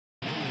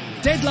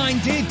Deadline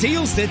Day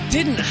Deals That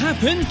Didn't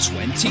Happen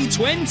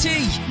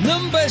 2020.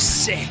 Number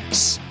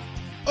 6.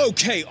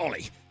 OK,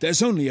 Ollie.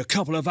 There's only a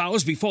couple of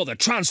hours before the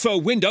transfer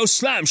window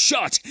slams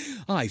shut.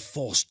 I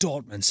forced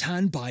Dortmund's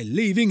hand by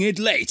leaving it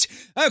late.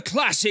 A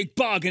classic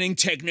bargaining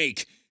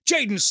technique.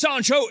 Jadon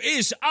Sancho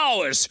is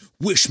ours.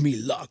 Wish me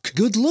luck.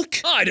 Good luck.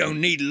 I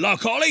don't need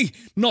luck, Ollie.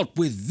 Not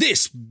with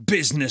this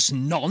business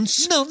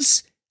nonce.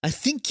 Nonce? I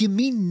think you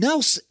mean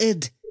nouse,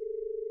 Ed.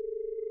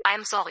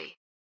 I'm sorry.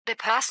 The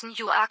person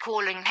you are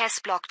calling has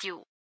blocked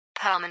you.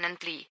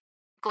 Permanently.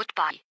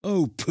 Goodbye.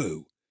 Oh,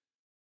 poo.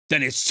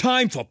 Then it's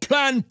time for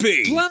Plan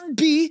B. Plan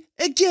B?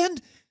 Again?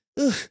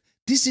 Ugh,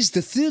 this is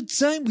the third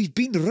time we've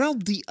been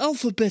round the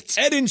alphabet.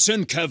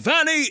 Edinson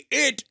Cavani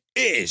it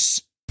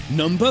is.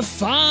 Number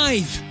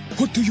 5.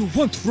 What do you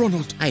want,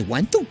 Ronald? I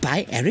want to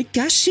buy Eric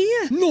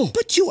Garcia. No.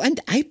 But you and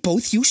I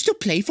both used to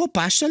play for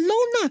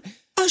Barcelona.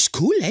 Us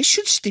culés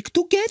should stick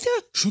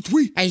together. Should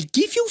we? I'll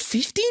give you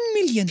 15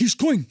 million. He's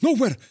going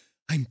nowhere.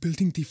 I'm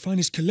building the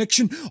finest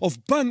collection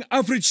of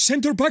bang-average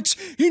centre-backs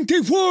in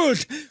the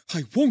world.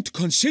 I won't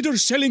consider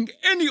selling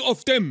any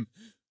of them.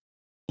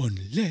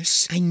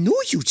 Unless... I knew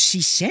you'd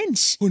see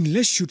sense.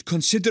 Unless you'd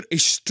consider a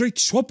straight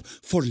swap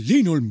for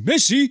Lionel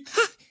Messi.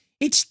 Ha!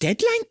 It's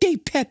deadline day,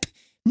 Pep.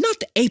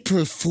 Not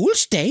April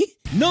Fool's Day.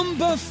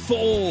 Number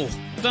 4.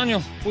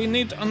 Daniel, we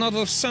need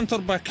another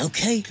centre-back.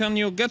 Okay. Can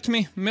you get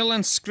me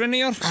Milan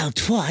Skriniar? I'll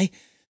try.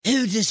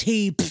 Who does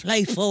he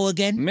play for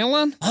again?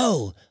 Milan?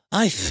 Oh,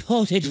 I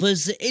thought it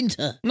was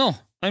Inter. No,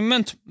 I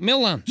meant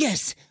Milan.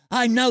 Yes,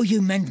 I know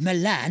you meant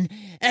Milan.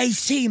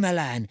 AC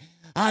Milan.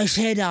 I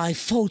said I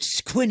thought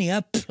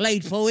Skriniar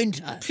played for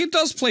Inter. He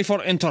does play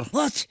for Inter.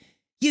 What?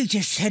 You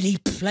just said he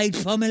played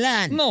for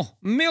Milan. No,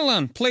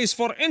 Milan plays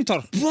for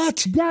Inter.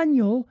 What?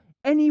 Daniel,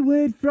 any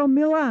word from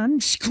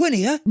Milan?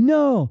 Skriniar?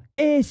 No,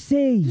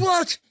 AC.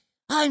 What?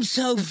 I'm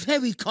so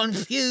very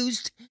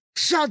confused.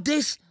 Sod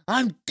this.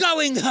 I'm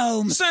going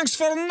home. Thanks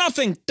for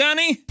nothing,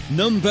 Danny.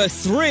 Number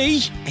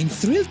 3. I'm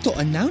thrilled to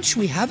announce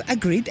we have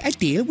agreed a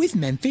deal with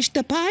Memphis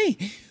Depay.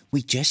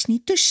 We just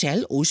need to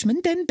sell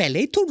Ousmane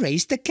Dembele to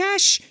raise the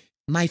cash.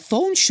 My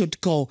phone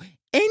should go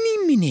any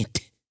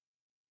minute.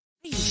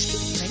 I used to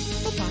play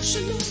for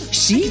Barcelona.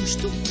 See?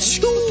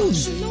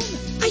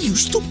 I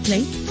used to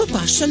play for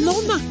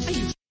Barcelona.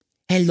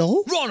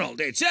 Hello? Ronald,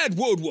 it's Ed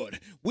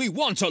Woodward. We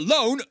want to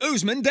loan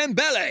Ousmane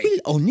Dembele. We'll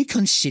only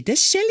consider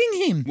selling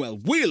him. Well,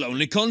 we'll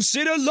only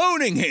consider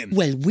loaning him.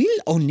 Well, we'll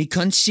only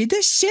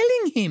consider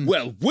selling him.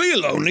 Well,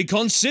 we'll only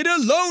consider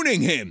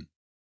loaning him.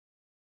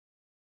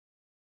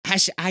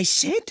 As I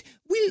said,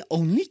 we'll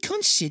only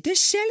consider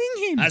selling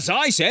him. As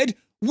I said,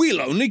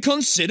 we'll only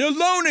consider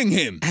loaning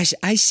him. As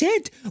I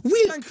said,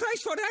 we'll... Thank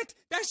Christ for that.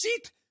 That's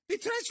it. The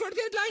transfer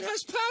deadline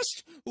has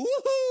passed.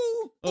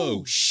 Woohoo!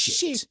 Oh,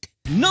 shit.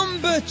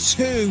 Number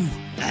 2.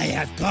 I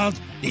have called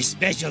this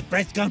special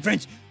press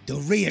conference to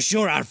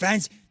reassure our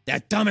fans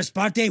that Thomas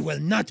Partey will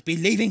not be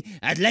leaving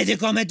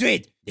Atletico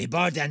Madrid. The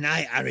board and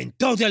I are in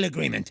total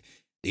agreement.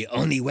 The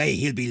only way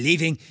he'll be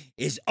leaving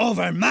is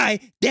over my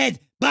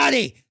dead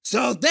body.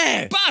 So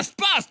there! Boss!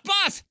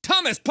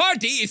 Thomas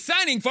Partey is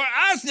signing for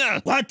Arsenal!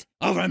 What?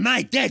 Over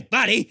my dead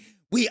body?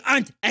 We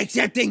aren't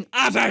accepting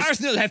offers!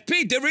 Arsenal have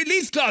paid the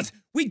release clause!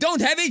 We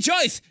don't have a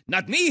choice!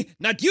 Not me,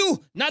 not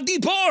you, not the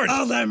board!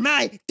 Over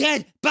my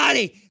dead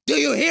body! Do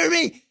you hear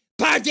me?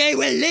 Partey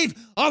will live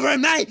over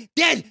my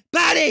dead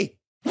body!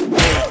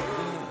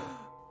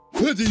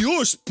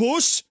 Adios,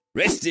 boss!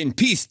 Rest in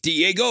peace,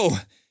 Diego.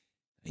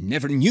 I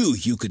never knew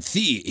you could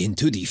see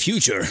into the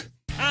future.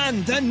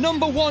 And the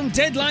number 1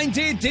 deadline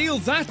day deal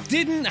that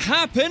didn't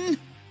happen.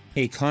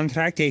 A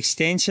contract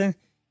extension?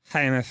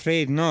 I am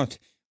afraid not.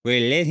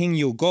 We're letting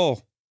you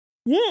go.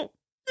 What?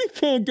 You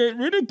can't get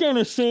rid of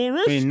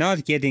Gunnosaurus. We're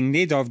not getting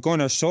rid of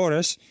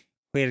Gunnosaurus.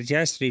 We're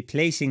just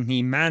replacing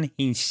the man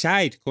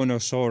inside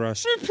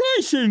Gunnosaurus.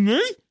 Replacing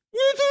me?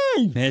 With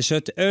who?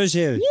 Mesut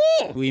Ozil.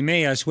 What? We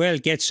may as well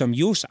get some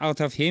use out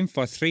of him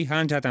for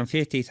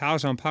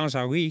 £350,000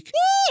 a week.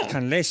 What?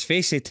 And let's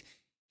face it,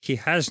 he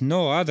has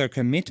no other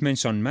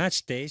commitments on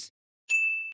match days.